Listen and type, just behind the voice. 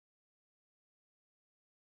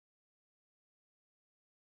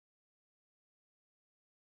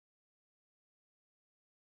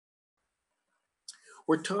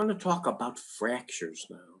We're going to talk about fractures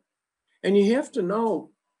now. And you have to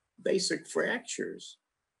know basic fractures.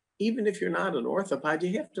 Even if you're not an orthopod,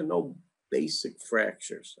 you have to know basic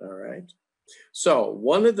fractures, all right? So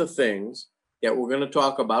one of the things that we're going to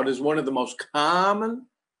talk about is one of the most common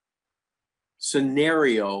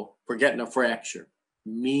scenario for getting a fracture,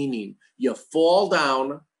 meaning you fall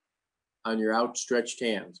down on your outstretched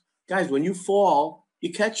hands. Guys, when you fall,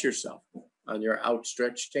 you catch yourself on your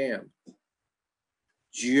outstretched hand.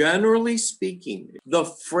 Generally speaking, the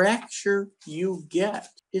fracture you get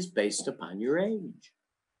is based upon your age.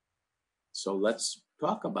 So let's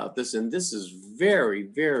talk about this, and this is very,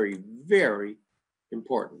 very, very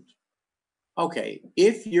important. Okay,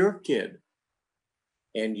 if you're a kid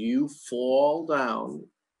and you fall down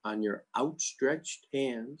on your outstretched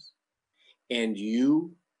hands and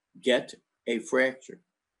you get a fracture,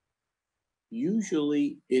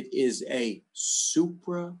 usually it is a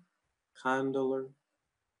supracondylar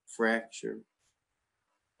fracture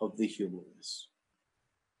of the humerus.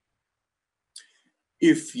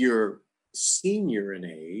 If you're senior in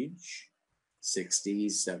age,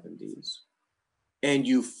 60s, 70s, and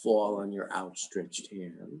you fall on your outstretched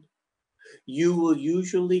hand, you will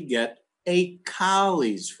usually get a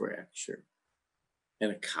Colles fracture.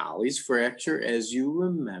 And a Colles fracture, as you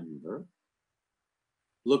remember,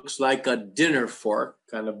 looks like a dinner fork,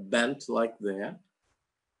 kind of bent like that.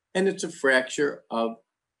 And it's a fracture of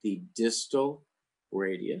the distal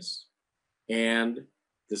radius and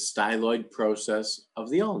the styloid process of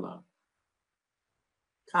the ulna.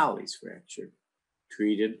 Colles fracture,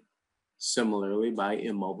 treated similarly by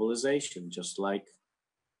immobilization, just like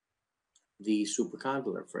the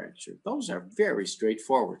supracondylar fracture. Those are very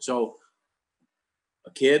straightforward. So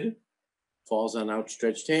a kid falls on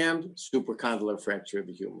outstretched hand, supracondylar fracture of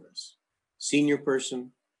the humerus. Senior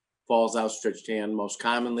person falls outstretched hand, most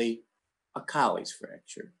commonly a Colles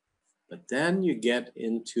fracture. But then you get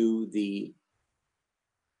into the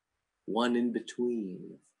one in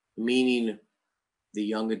between, meaning the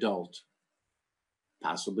young adult,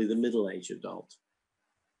 possibly the middle-aged adult.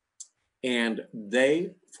 And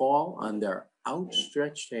they fall on their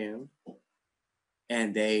outstretched hand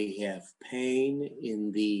and they have pain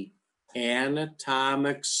in the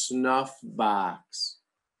anatomic snuff box.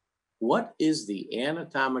 What is the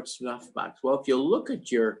anatomic snuff box? Well, if you look at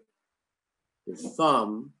your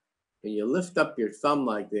thumb and you lift up your thumb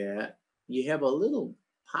like that, you have a little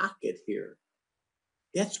pocket here.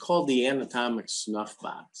 That's called the anatomic snuff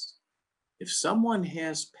box. If someone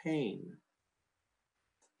has pain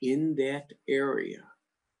in that area,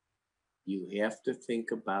 you have to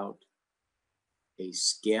think about a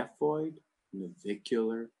scaphoid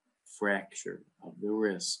navicular fracture of the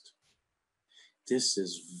wrist. This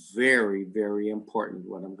is very, very important,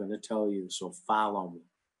 what I'm going to tell you, so follow me,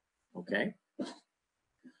 okay?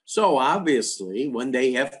 So obviously, when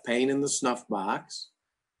they have pain in the snuff box,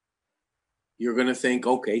 you're going to think,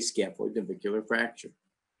 okay, scaphoid navicular fracture.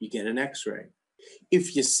 You get an X-ray.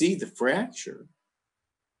 If you see the fracture,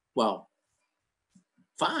 well,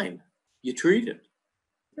 fine, you treat it.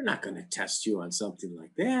 They're not going to test you on something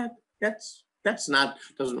like that.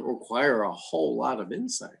 Doesn't require a whole lot of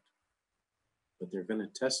insight. But they're going to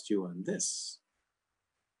test you on this.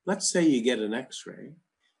 Let's say you get an X-ray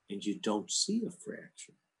and you don't see a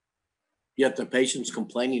fracture, yet the patient's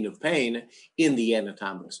complaining of pain in the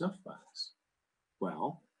anatomic snuff box.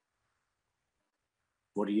 Well,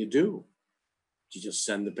 what do? Do you just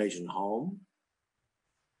send the patient home?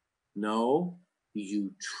 No,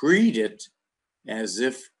 you treat it as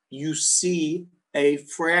if you see a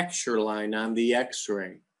fracture line on the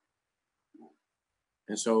X-ray.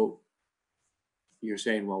 And so you're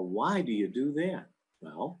saying, well, why do you do that?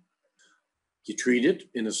 Well, you treat it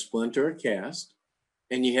in a splint or a cast,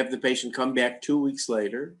 and you have the patient come back 2 weeks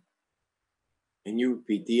later, and you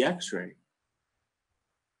repeat the X-ray.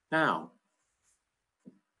 Now,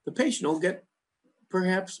 the patient will get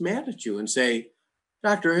perhaps mad at you and say,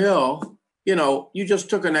 Dr. Hill, you just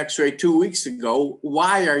took an X-ray 2 weeks ago.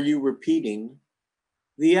 Why are you repeating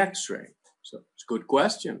the X-ray? So it's a good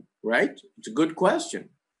question, right? It's a good question.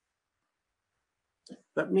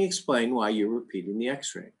 Let me explain why you're repeating the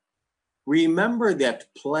X-ray. Remember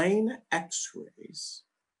that plain X-rays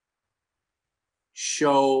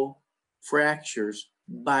show fractures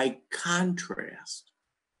by contrast,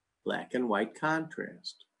 black and white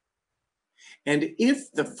contrast. And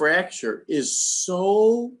if the fracture is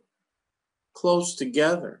so close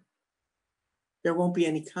together, there won't be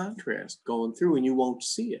any contrast going through and you won't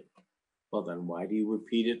see it. Well, then why do you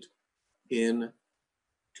repeat it in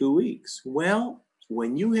 2 weeks? Well,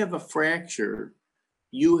 when you have a fracture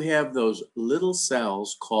you have those little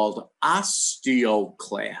cells called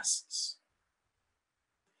osteoclasts.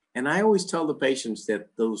 And I always tell the patients that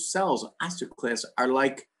those cells, osteoclasts, are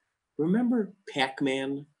like, remember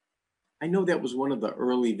Pac-Man? I know that was one of the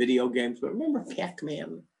early video games, but remember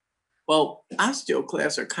Pac-Man? Well,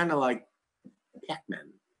 osteoclasts are kind of like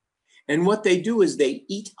Pac-Man. And what they do is they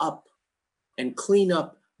eat up and clean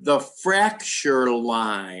up the fracture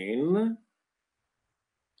line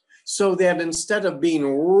so that instead of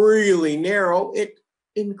being really narrow, it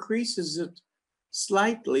increases it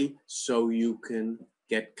slightly so you can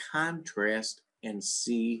get contrast and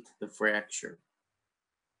see the fracture.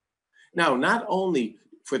 Now, not only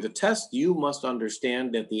for the test, you must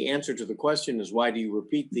understand that the answer to the question is, why do you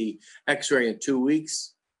repeat the X-ray in 2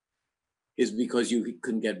 weeks? Is because you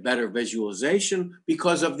can get better visualization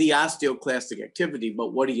because of the osteoclastic activity.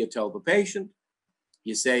 But what do you tell the patient?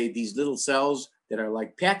 You say these little cells that are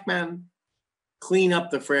like Pac-Man, clean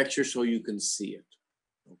up the fracture so you can see it.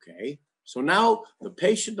 Okay, so now the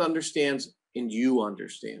patient understands and you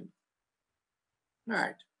understand. All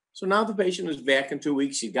right, so now the patient is back in 2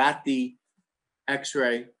 weeks. You got the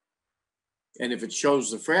X-ray, and if it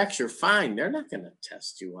shows the fracture, fine. They're not going to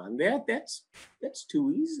test you on that. That's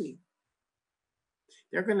too easy.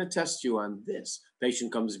 They're going to test you on this.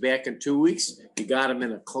 Patient comes back in 2 weeks. You got them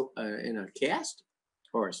in a cast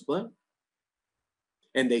or a splint,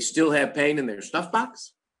 and they still have pain in their snuff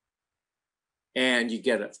box. And you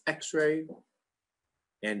get an X-ray,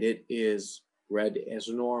 and it is read as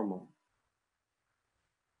normal.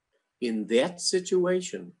 In that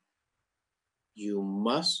situation, you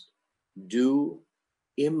must do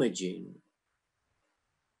imaging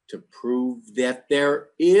to prove that there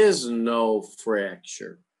is no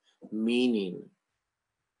fracture, meaning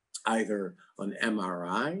either an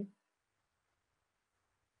MRI,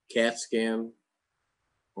 CAT scan,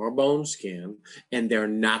 or bone scan, and they're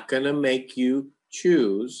not going to make you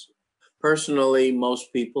choose. Personally,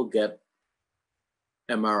 most people get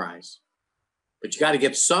MRIs. But you got to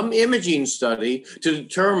get some imaging study to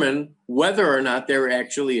determine whether or not there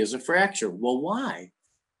actually is a fracture. Well, why?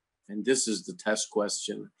 And this is the test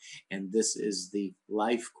question, and this is the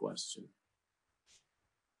life question.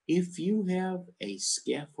 If you have a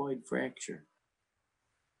scaphoid fracture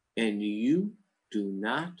and you do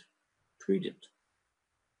not treat it,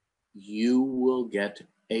 you will get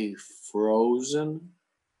a frozen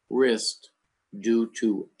wrist due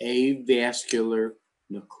to avascular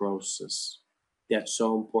necrosis. That's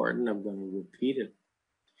so important, I'm going to repeat it.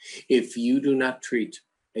 If you do not treat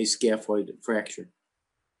a scaphoid fracture,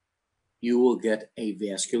 you will get a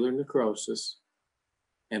vascular necrosis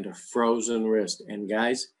and a frozen wrist. And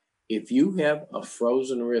guys, if you have a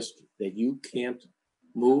frozen wrist that you can't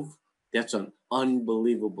move, that's an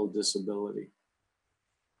unbelievable disability.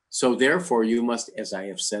 So therefore, you must, as I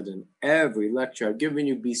have said in every lecture I've given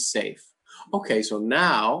you, be safe. Okay, so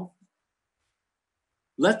now,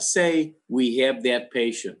 let's say we have that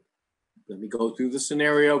patient. Let me go through the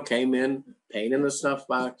scenario. Came in, pain in the snuff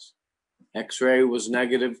box. X-ray was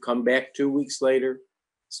negative, come back 2 weeks later,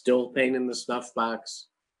 still pain in the snuff box.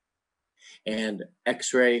 And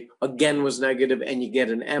X-ray again was negative, and you get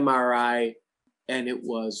an MRI, and it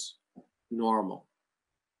was normal.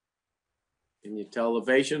 And you tell the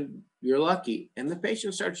patient, you're lucky. And the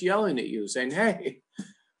patient starts yelling at you, saying, hey,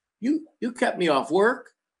 you kept me off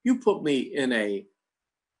work. You put me in a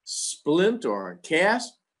splint or a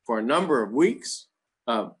cast for a number of weeks.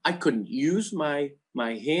 I couldn't use my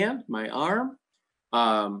hand, my arm.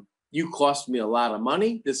 You cost me a lot of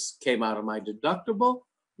money. This came out of my deductible.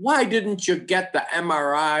 Why didn't you get the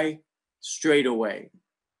MRI straight away?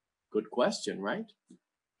 Good question, right?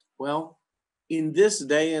 Well, in this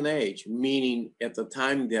day and age, meaning at the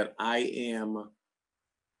time that I am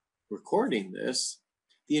recording this,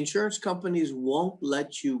 the insurance companies won't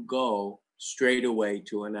let you go straight away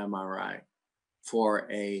to an MRI for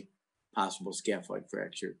a possible scaphoid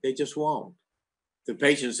fracture. They just won't. The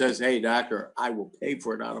patient says, hey, doctor, I will pay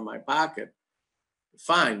for it out of my pocket.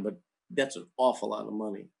 Fine, but that's an awful lot of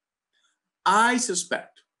money. I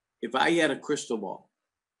suspect if I had a crystal ball,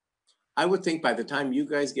 I would think by the time you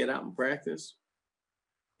guys get out and practice,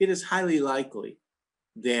 it is highly likely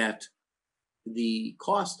that the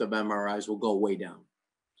cost of MRIs will go way down,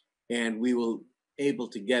 and we will able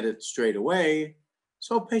to get it straight away,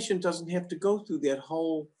 so a patient doesn't have to go through that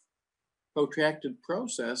whole protracted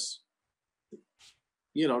process,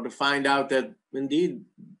 to find out that indeed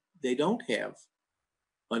they don't have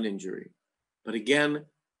an injury. But again,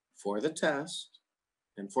 for the test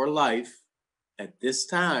and for life, at this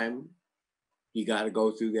time, you got to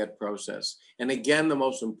go through that process. And again, the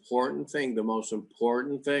most important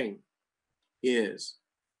thing is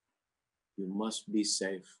You must be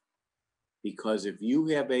safe. Because if you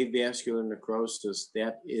have avascular necrosis,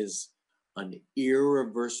 that is an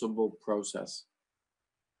irreversible process.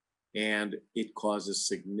 And it causes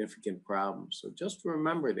significant problems. So just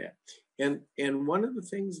remember that. And one of the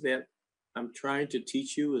things that I'm trying to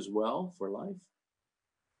teach you as well for life,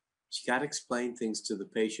 you got to explain things to the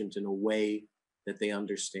patient in a way that they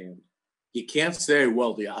understand. You can't say,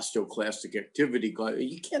 well, the osteoclastic activity,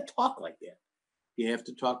 you can't talk like that. You have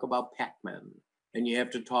to talk about Pac-Man, and you have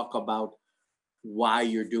to talk about why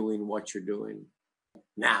you're doing what you're doing.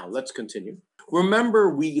 Now, let's continue.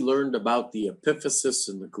 Remember, we learned about the epiphysis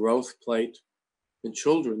and the growth plate. In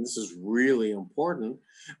children, this is really important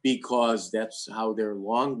because that's how their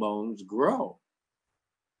long bones grow.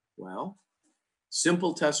 Well,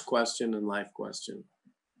 simple test question and life question.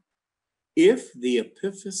 If the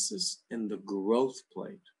epiphysis and the growth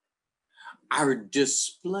plate are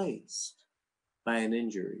displaced by an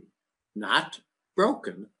injury, not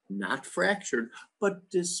broken, not fractured, but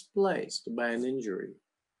displaced by an injury,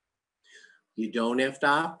 you don't have to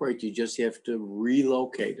operate, you just have to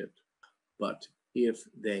relocate it. But if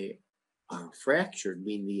they are fractured,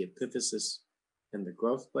 meaning the epiphysis and the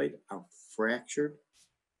growth plate are fractured,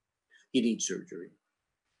 you need surgery.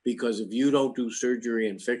 Because if you don't do surgery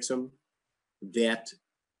and fix them, that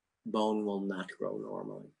bone will not grow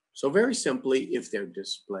normally. So very simply, if they're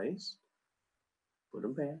displaced, put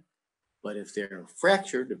them back. But if they're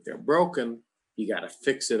fractured, if they're broken, you got to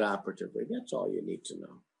fix it operatively. That's all you need to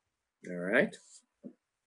know. All right.